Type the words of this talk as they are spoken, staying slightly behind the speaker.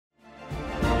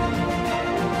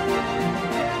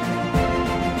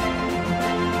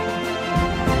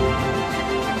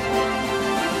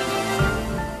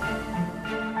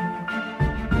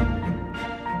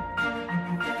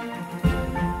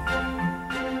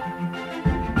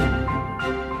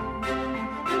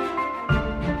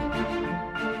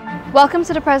Welcome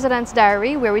to the President's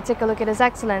Diary, where we take a look at His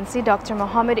Excellency Dr.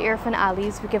 Muhammad Irfaan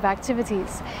Ali's week of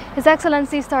activities. His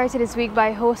Excellency started his week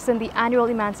by hosting the annual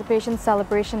Emancipation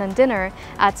Celebration and Dinner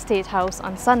at State House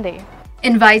on Sunday.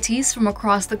 Invitees from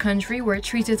across the country were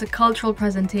treated to cultural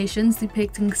presentations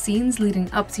depicting scenes leading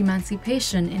up to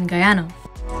emancipation in Guyana.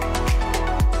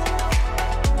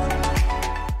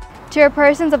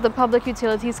 Chairpersons of the Public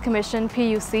Utilities Commission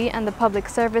 (PUC) and the Public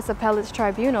Service Appellate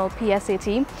Tribunal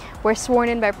 (PSAT) were sworn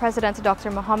in by President Dr.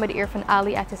 Muhammad Irfaan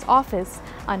Ali at his office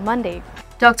on Monday.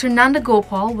 Dr. Nanda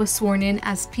Gopal was sworn in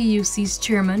as PUC's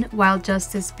chairman, while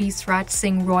Justice Bisraj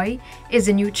Singh Roy is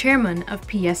the new chairman of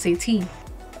PSAT.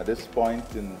 At this point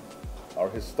in our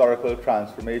historical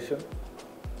transformation,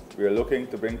 we are looking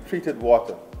to bring treated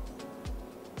water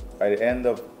by the end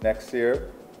of next year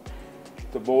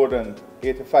to more than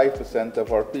 85%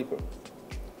 of our people.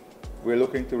 We're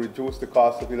looking to reduce the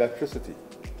cost of electricity,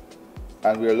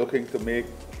 and we are looking to make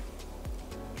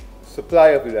supply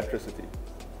of electricity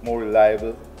more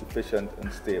reliable, efficient,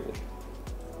 and stable.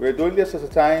 We're doing this at a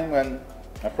time when,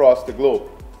 across the globe,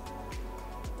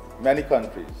 many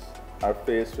countries are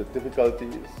faced with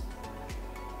difficulties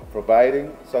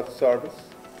providing such service.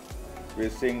 We're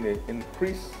seeing the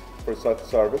increase for such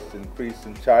service, increase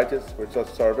in charges for such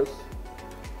service,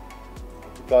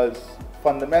 because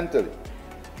fundamentally,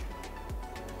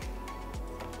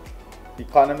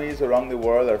 economies around the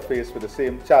world are faced with the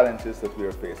same challenges that we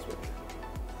are faced with.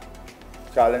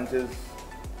 Challenges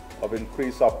of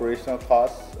increased operational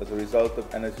costs as a result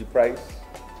of energy price,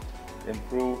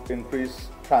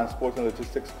 increased transport and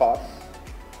logistics costs,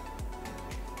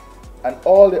 and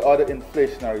all the other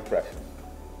inflationary pressures.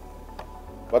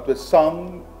 But with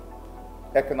some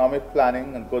economic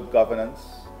planning and good governance,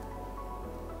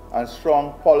 and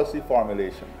strong policy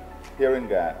formulation here in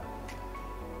Guyana,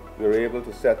 we are able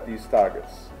to set these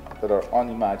targets that are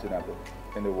unimaginable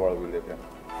in the world we live in.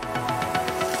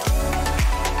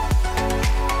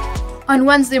 On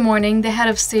Wednesday morning, the head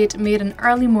of state made an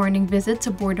early morning visit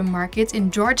to Boredom Market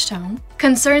in Georgetown.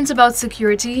 Concerns about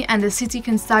security and the city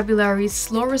constabulary's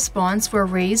slow response were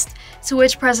raised, to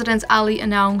which President Ali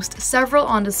announced several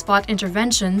on-the-spot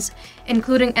interventions,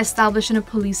 including establishing a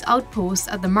police outpost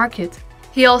at the market.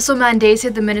 He also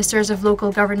mandated the Ministers of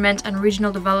Local Government and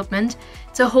Regional Development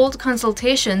to hold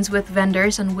consultations with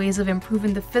vendors on ways of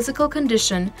improving the physical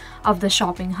condition of the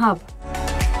shopping hub.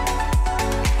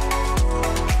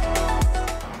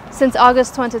 Since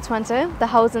August 2020, the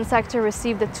housing sector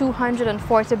received a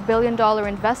 $240 billion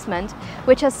investment,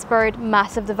 which has spurred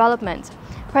massive development.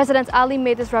 President Ali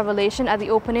made this revelation at the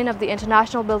opening of the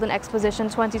International Building Exposition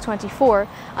 2024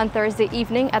 on Thursday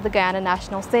evening at the Guyana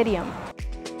National Stadium.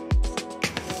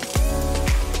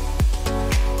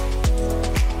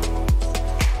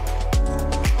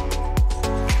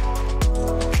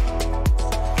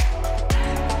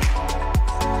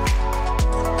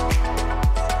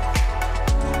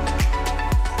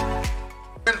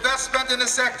 Investment in the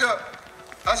sector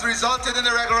has resulted in the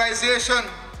regularization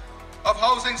of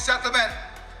housing settlement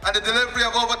and the delivery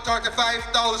of over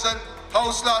 35,000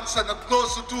 house lots and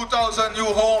close to 2,000 new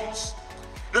homes.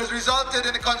 It has resulted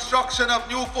in the construction of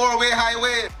new four-way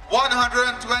highway.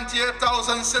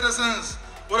 128,000 citizens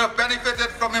would have benefited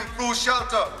from improved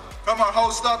shelter from our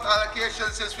house lot allocation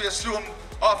since we assumed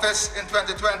office in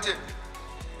 2020.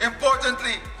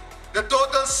 Importantly, the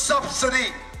total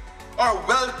subsidy or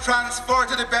wealth transfer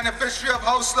to the beneficiary of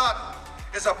house lot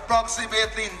is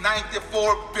approximately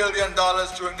 $94 billion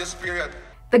during this period.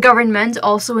 The government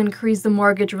also increased the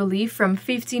mortgage relief from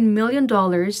 $15 million to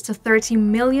 $30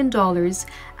 million,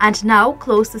 and now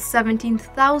close to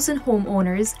 17,000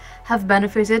 homeowners have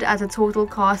benefited at a total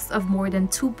cost of more than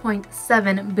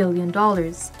 $2.7 billion.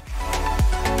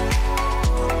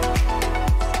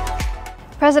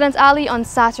 President Ali on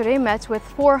Saturday met with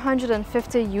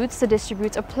 450 youths to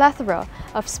distribute a plethora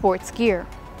of sports gear.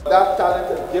 That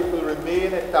talent and gift will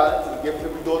remain a talent and gift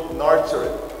if we don't nurture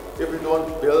it, if we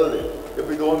don't build it, if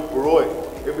we don't grow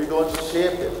it, if we don't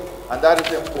shape it, and that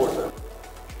is important.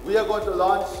 We are going to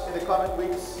launch in the coming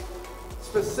weeks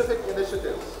specific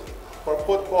initiatives for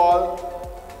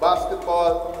football,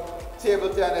 basketball, table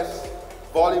tennis,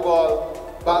 volleyball,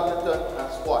 badminton,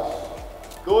 and squash.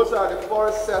 Those are the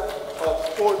first set of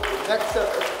sports, the next set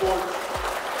of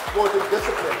sporting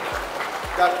disciplines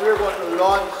that we're going to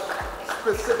launch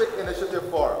specific initiative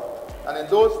for. And in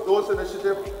those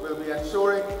initiatives, we'll be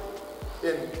ensuring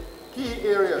in key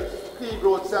areas, key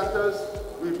growth centers,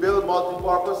 we build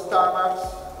multi-purpose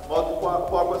tarmacs,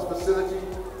 multi-purpose facility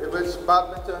in which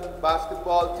badminton,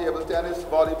 basketball, table tennis,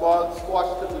 volleyball,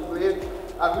 squash can be played.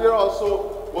 And we are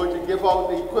also going to give out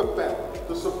the equipment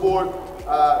to support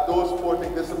those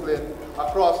sporting disciplines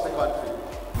across the country.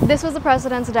 This was the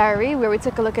President's Diary, where we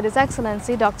took a look at His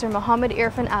Excellency Dr. Muhammad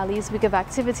Irfan Ali's week of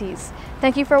activities.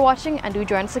 Thank you for watching, and do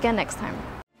join us again next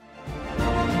time.